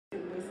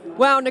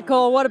Wow,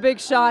 Nicole, what a big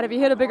shot. Have you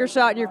hit a bigger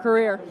shot in your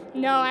career?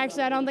 No,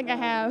 actually, I don't think I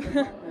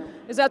have.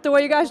 Is that the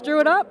way you guys drew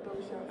it up?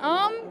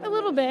 A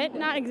little bit,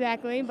 not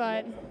exactly,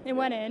 but it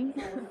went in.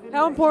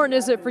 How important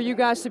is it for you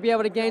guys to be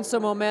able to gain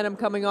some momentum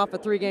coming off a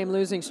 3-game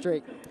losing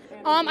streak?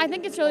 I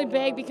think it's really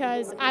big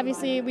because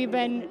obviously we've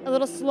been a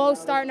little slow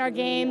starting our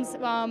games.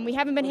 We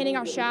haven't been hitting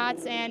our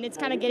shots, and it's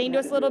kind of getting to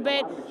us a little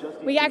bit.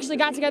 We actually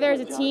got together as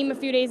a team a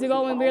few days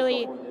ago and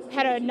really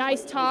had a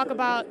nice talk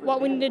about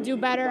what we need to do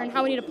better and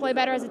how we need to play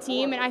better as a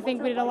team, and I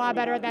think we did a lot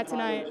better at that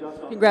tonight.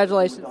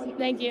 Congratulations.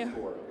 Thank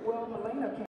you.